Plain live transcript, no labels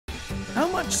How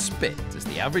much spit does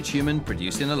the average human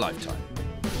produce in a lifetime?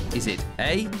 Is it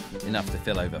A, enough to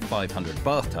fill over 500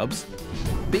 bathtubs,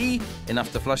 B,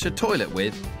 enough to flush a toilet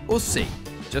with, or C,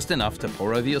 just enough to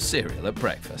pour over your cereal at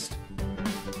breakfast?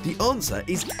 The answer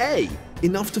is A,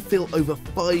 enough to fill over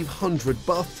 500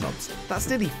 bathtubs. That's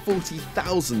nearly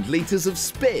 40,000 litres of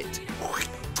spit.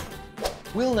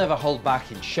 We'll never hold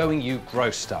back in showing you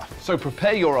gross stuff. So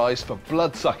prepare your eyes for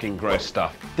blood-sucking gross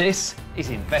stuff. This is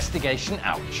Investigation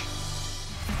Ouch.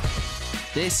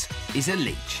 This is a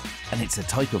leech, and it's a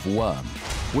type of worm.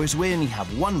 Whereas we only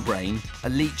have one brain, a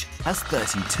leech has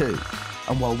 32.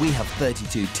 And while we have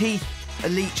 32 teeth, a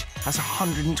leech has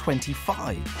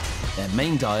 125. Their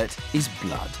main diet is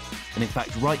blood. And in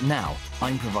fact, right now,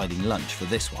 I'm providing lunch for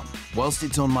this one. Whilst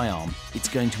it's on my arm, it's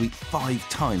going to eat 5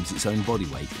 times its own body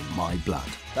weight in my blood.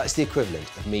 That's the equivalent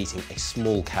of me eating a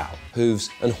small cow. Hooves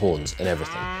and horns and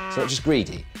everything. It's not just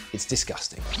greedy, it's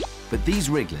disgusting. But these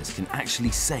wrigglers can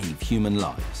actually save human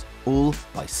lives, all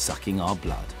by sucking our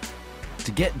blood.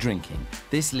 To get drinking,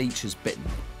 this leech has bitten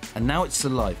me, and now its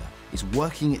saliva is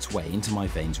working its way into my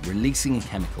veins, releasing a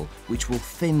chemical which will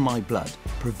thin my blood,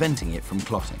 preventing it from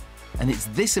clotting. And it's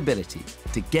this ability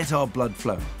to get our blood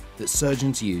flowing that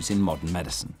surgeons use in modern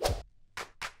medicine.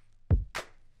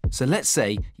 So let's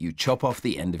say you chop off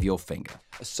the end of your finger.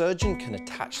 A surgeon can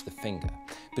attach the finger,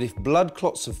 but if blood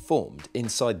clots have formed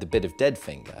inside the bit of dead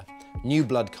finger, new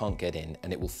blood can't get in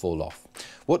and it will fall off.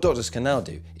 What doctors can now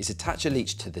do is attach a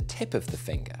leech to the tip of the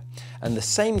finger, and the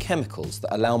same chemicals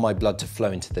that allow my blood to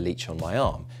flow into the leech on my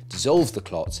arm dissolve the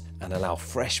clots and allow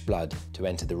fresh blood to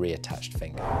enter the reattached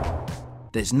finger.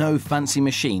 There's no fancy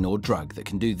machine or drug that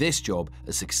can do this job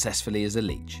as successfully as a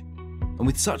leech. And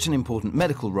with such an important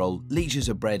medical role, leeches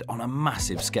are bred on a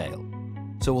massive scale.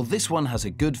 So while this one has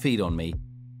a good feed on me,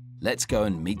 let's go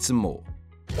and meet some more.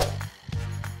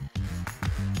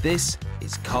 This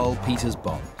is Carl Peters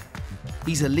Bond.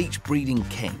 He's a leech breeding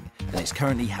king and is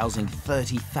currently housing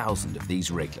 30,000 of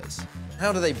these wrigglers.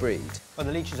 How do they breed? Well,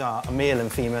 the leeches are a male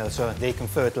and female, so they can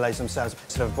fertilise themselves.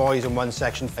 Sort of boys on one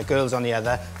section, girls on the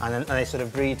other, and then they sort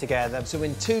of breed together. So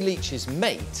when 2 leeches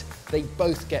mate, they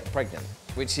both get pregnant,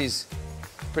 which is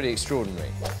pretty extraordinary.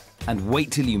 And wait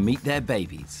till you meet their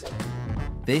babies.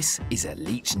 This is a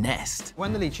leech nest.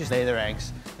 When the leeches lay their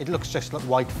eggs, it looks just like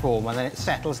white foam, and then it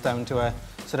settles down to a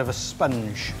sort of a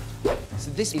sponge. So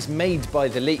this is made by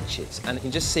the leeches, and you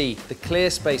can just see the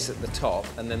clear space at the top,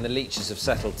 and then the leeches have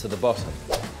settled to the bottom.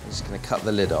 I'm just going to cut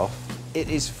the lid off. It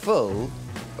is full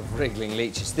of wriggling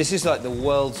leeches. This is like the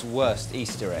world's worst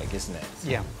Easter egg, isn't it?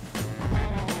 Yeah.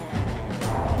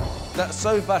 That's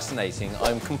so fascinating,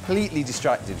 I'm completely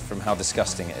distracted from how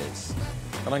disgusting it is.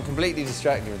 And I'm completely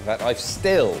distracted with the fact I've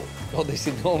still got this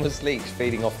enormous leech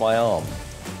feeding off my arm.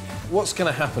 What's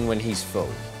going to happen when he's full?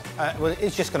 Well,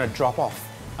 it's just going to drop off,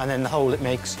 and then the hole it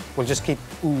makes will just keep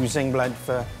oozing blood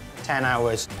for 10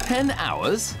 hours. 10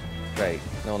 hours? Great,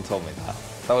 no one told me that.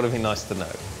 That would have been nice to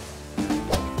know.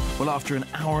 Well, after an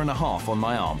hour and a half on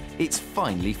my arm, it's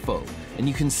finally full. And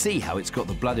you can see how it's got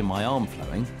the blood in my arm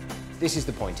flowing. This is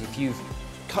the point. If you've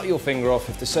cut your finger off,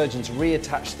 if the surgeons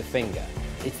reattach the finger,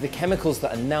 it's the chemicals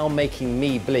that are now making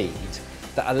me bleed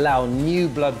that allow new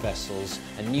blood vessels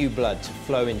and new blood to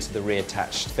flow into the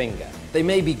reattached finger. They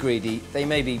may be greedy, they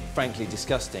may be frankly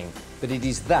disgusting, but it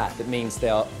is that means they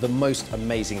are the most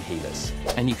amazing healers.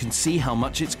 And you can see how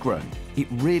much it's grown. It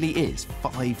really is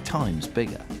 5 times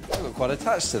bigger. I got quite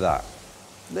attached to that,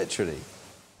 literally.